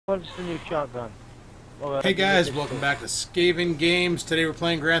What's the new shotgun? Oh, Hey guys, welcome back to SkavaenGames. Today we're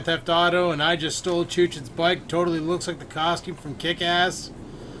playing Grand Theft Auto, and I just stole Chooch's bike. Totally looks like the costume from Kick-Ass.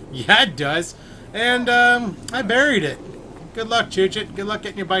 Yeah, it does. And I buried it. Good luck, Chooch. Good luck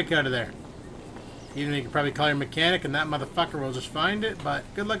getting your bike out of there. Even though you could probably call your mechanic, and that motherfucker will just find it. But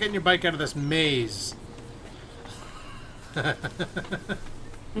good luck getting your bike out of this maze.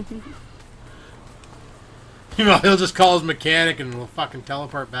 You know, he'll just call his mechanic and we'll fucking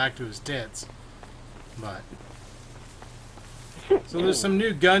teleport back to his tits. But so there's some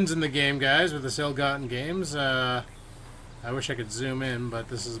new guns in the game, guys, with the SkavaenGames. I wish I could zoom in, but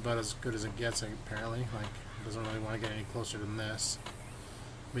this is about as good as it gets, apparently. Like, it doesn't really want to get any closer than this.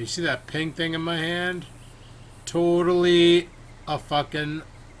 But you see that pink thing in my hand? Totally a fucking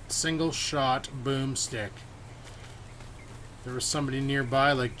single shot boomstick. If there was somebody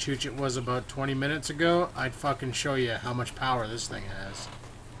nearby, like Chooch was about 20 minutes ago, I'd fucking show you how much power this thing has.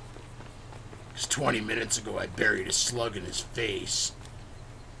 Because 20 minutes ago, I buried a slug in his face.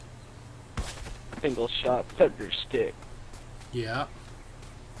 Single shot thunder stick. Yeah.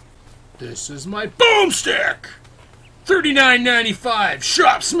 This is my boomstick! $39.95.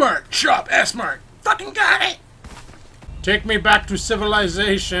 Shop smart. Shop S-Mart. Fucking got it! Take me back to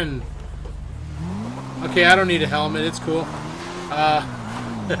civilization. Okay, I don't need a helmet. It's cool. Yeah,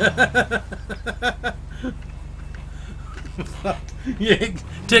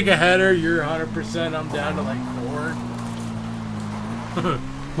 take a header, you're 100%, I'm down to like 4.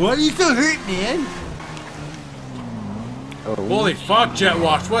 What? You still hurt, man? Oh. Holy fuck,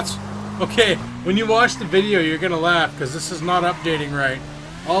 JetWatch, what's... Okay, when you watch the video, you're gonna laugh, because this is not updating right.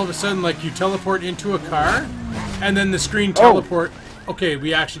 All of a sudden, like, you teleport into a car, and then the screen teleport... Oh. Okay,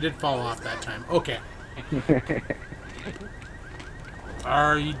 we actually did fall off that time. Okay.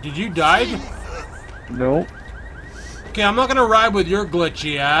 Did you die? No. Okay, I'm not gonna ride with your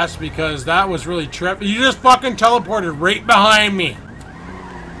glitchy ass because that was really trippy. You just fucking teleported right behind me.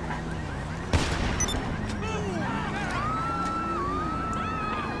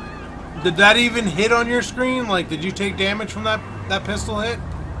 Did that even hit on your screen? Like, did you take damage from that pistol hit?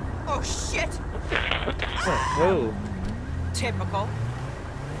 Oh shit! Oh. Typical.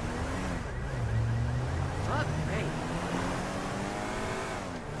 Oh, great.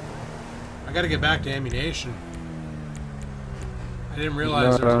 I gotta get back to ammunition. I didn't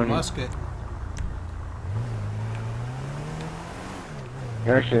realize there was a musket.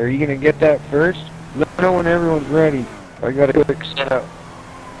 Actually, are you gonna get that first? Let me know when everyone's ready. I got a quick setup.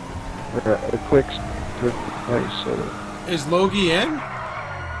 A quick nice setup. Is Logie in?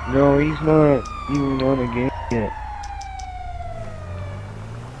 No, he's not even on the game yet.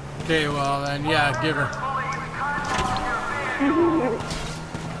 Okay, well then, yeah, give her.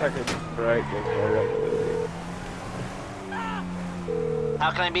 Right. How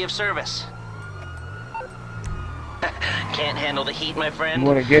can I be of service? Can't handle the heat, my friend. You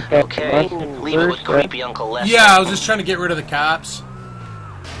want to get that? Okay, leave it with creepy Uncle Lester. Yeah, I was just trying to get rid of the cops.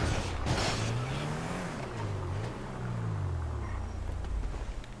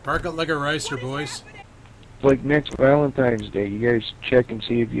 Park it like a ricer, boys. Like next Valentine's Day, you guys check and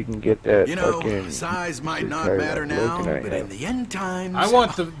see if you can get that. You know, fucking size might not matter now, but in the end times... I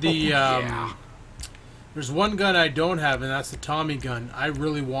want yeah. There's one gun I don't have, and that's the Tommy gun. I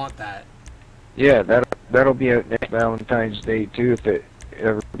really want that. Yeah, that'll be out next Valentine's Day too, if it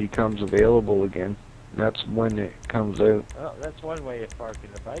ever becomes available again. That's when it comes out. Oh, that's one way of parking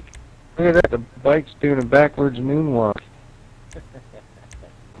the bike. Look at that, the bike's doing a backwards moonwalk.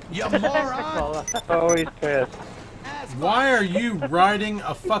 You moron! Always pissed. Why are you riding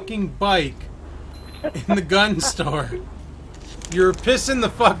a fucking bike in the gun store? You're pissing the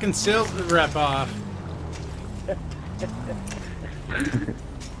fucking sales rep off.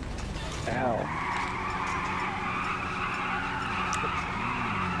 Ow.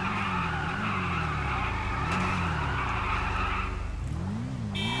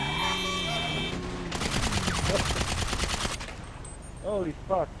 Holy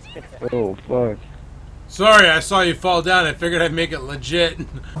fuck. Oh, fuck. Sorry, I saw you fall down. I figured I'd make it legit. And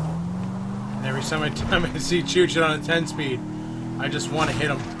every time I see Chooch on a 10-speed, I just want to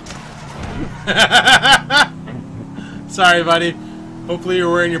hit him. Sorry, buddy. Hopefully you're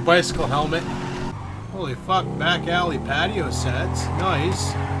wearing your bicycle helmet. Holy fuck, back alley patio sets.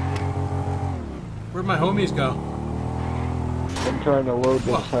 Nice. Where'd my homies go? I'm trying to load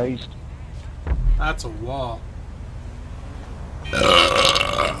this heist. That's a wall.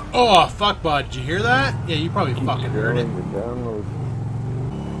 Oh, fuck, bud. Did you hear that? Yeah, you probably fucking heard it.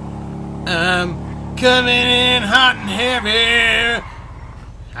 I'm coming in hot and heavy.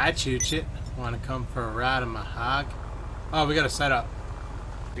 Hi, Chooch it. Want to come for a ride in my hog? Oh, we got a setup.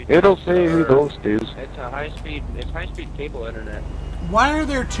 It'll say who those is. It's a high-speed cable internet. Why are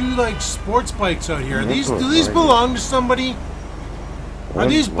there two like sports bikes out here? That's Do what these mine belong to somebody? Are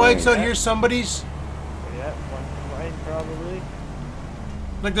One's these bikes mine. out here somebody's? Yeah, one's mine probably.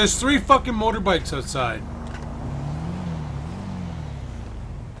 Like there's 3 fucking motorbikes outside.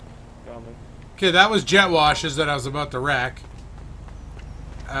 Coming. Okay, that was jet washes that I was about to wreck.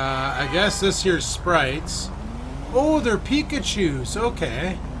 I guess this here's sprites. Oh, they're Pikachus.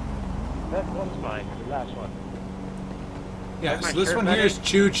 Okay. That one's mine, the last one. Yeah, Like my so this shirt, one buddy? here is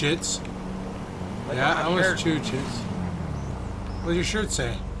Choochits. Like Yeah, on that my was shirt. Choochits. What does your shirt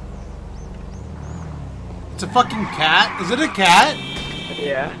say? It's a fucking cat? Is it a cat?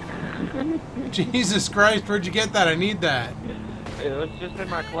 Yeah. Jesus Christ, where'd you get that? I need that. It was just in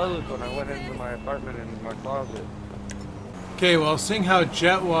my clothes when I went into my apartment in my closet. Okay, well, seeing how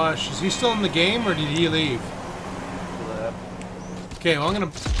Jet Wash... Is he still in the game, or did he leave? Okay, well, I'm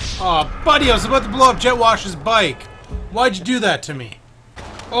gonna... Oh, buddy, I was about to blow up Jet Wash's bike. Why'd you do that to me?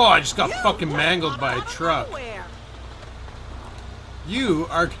 Oh, I just got fucking mangled by a truck. You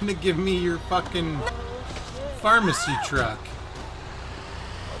are gonna give me your fucking pharmacy truck.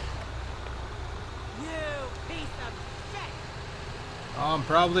 Oh, I'm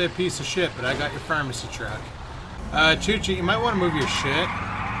probably a piece of shit, but I got your pharmacy truck. Choochie, you might want to move your shit.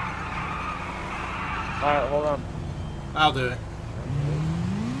 Alright, hold on. I'll do it.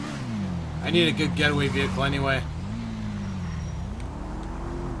 I need a good getaway vehicle anyway.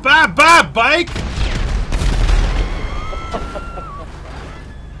 Bye bye, bike!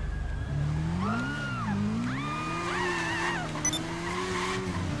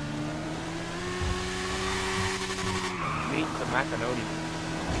 Meet the macaroni.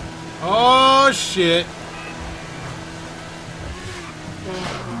 Oh shit.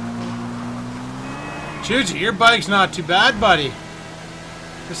 Choochie, your bike's not too bad, buddy.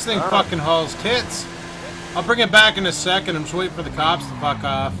 This thing fucking hauls tits. I'll bring it back in a second. I'm just waiting for the cops to fuck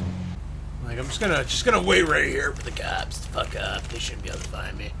off. Like, I'm just gonna wait right here for the cops to fuck off. They shouldn't be able to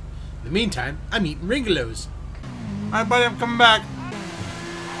find me. In the meantime, I'm eating Ringolos. Alright, buddy, I'm coming back.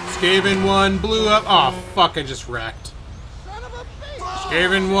 Skaven 1 blew up. Oh, fuck, I just wrecked.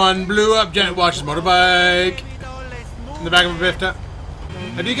 Skaven 1 blew up Jet Wash's motorbike. In the back of a Bifta.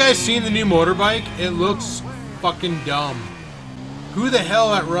 Have you guys seen the new motorbike? It looks fucking dumb. Who the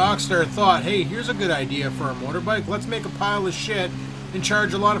hell at Rockstar thought, hey, here's a good idea for a motorbike. Let's make a pile of shit and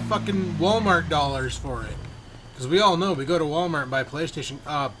charge a lot of fucking Walmart dollars for it. Because we all know, we go to Walmart and buy PlayStation.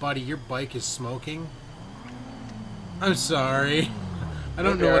 Buddy, your bike is smoking. I'm sorry. I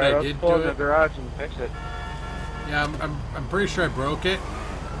don't know what I did Pull in to the it. garage and fix it. Yeah, I'm pretty sure I broke it.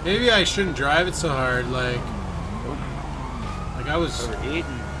 Maybe I shouldn't drive it so hard, like I was...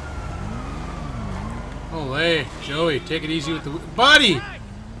 Overheating. Oh, hey, Joey, take it easy with the... Buddy!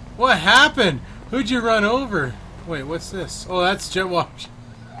 What happened? Who'd you run over? Wait, what's this? Oh, that's Jet Wash.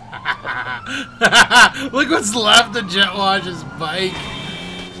 Look what's left of Jet Wash's bike.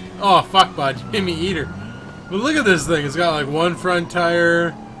 Oh, fuck, bud. You made me eat her. But look at this thing. It's got, like, one front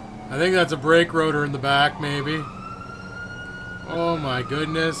tire. I think that's a brake rotor in the back, maybe. Oh, my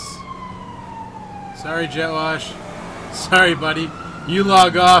goodness. Sorry, Jet Wash. Sorry, buddy. You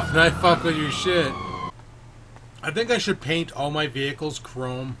log off and I fuck with your shit. I think I should paint all my vehicles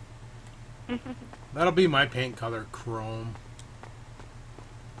chrome. That'll be my paint color, chrome.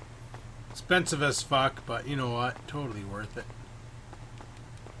 Expensive as fuck, but you know what? Totally worth it.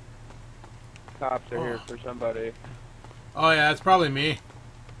 Cops are here for somebody. Oh yeah, it's probably me.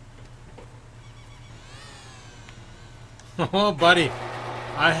 Oh, buddy.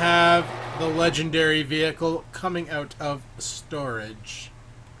 I have the legendary vehicle coming out of storage.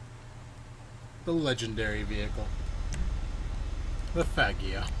 The legendary vehicle. The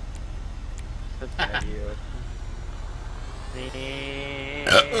Faggio.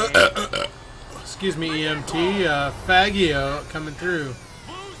 Excuse me, EMT. Faggio coming through.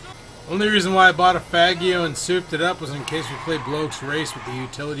 Only reason why I bought a Faggio and souped it up was in case we play Bloke's Race with the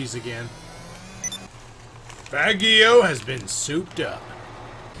utilities again. Faggio has been souped up.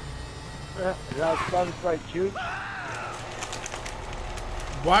 That sounds like Chooch.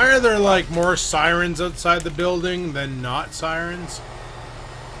 Why are there like more sirens outside the building than not sirens?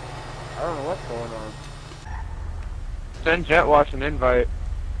 I don't know what's going on. Send Jet Wash an invite.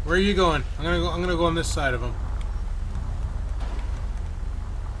 Where are you going? I'm gonna go on this side of him.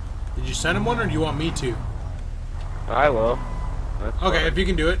 Did you send him one or do you want me to? I will. That's Okay, fine. if you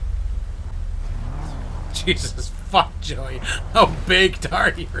can do it. Jesus fuck, Joey. How baked are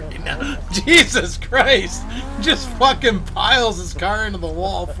you right now? Jesus Christ! Just fucking piles his car into the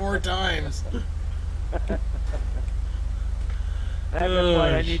wall 4 times. That's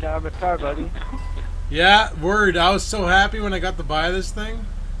why I need to have a car, buddy. Yeah, word. I was so happy when I got to buy this thing.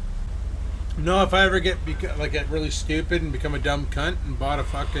 No, if I ever get really stupid and become a dumb cunt and bought a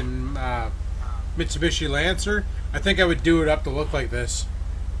fucking Mitsubishi Lancer, I think I would do it up to look like this.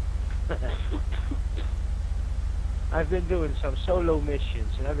 I've been doing some solo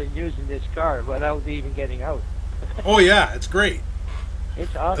missions, and I've been using this car without even getting out. Oh yeah, it's great.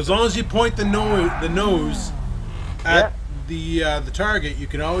 It's awesome. As long as you point the nose at the target, you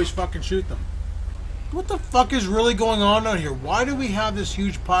can always fucking shoot them. What the fuck is really going on out here? Why do we have this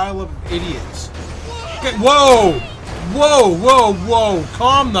huge pile of idiots? Okay, whoa! Whoa, whoa, whoa!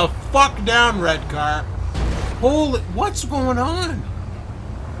 Calm the fuck down, red car. Holy, what's going on?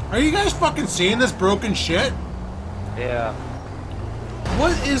 Are you guys fucking seeing this broken shit? Yeah.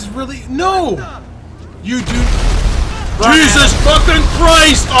 What is really... No! You do... Jesus fucking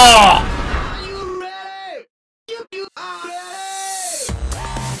Christ! Oh!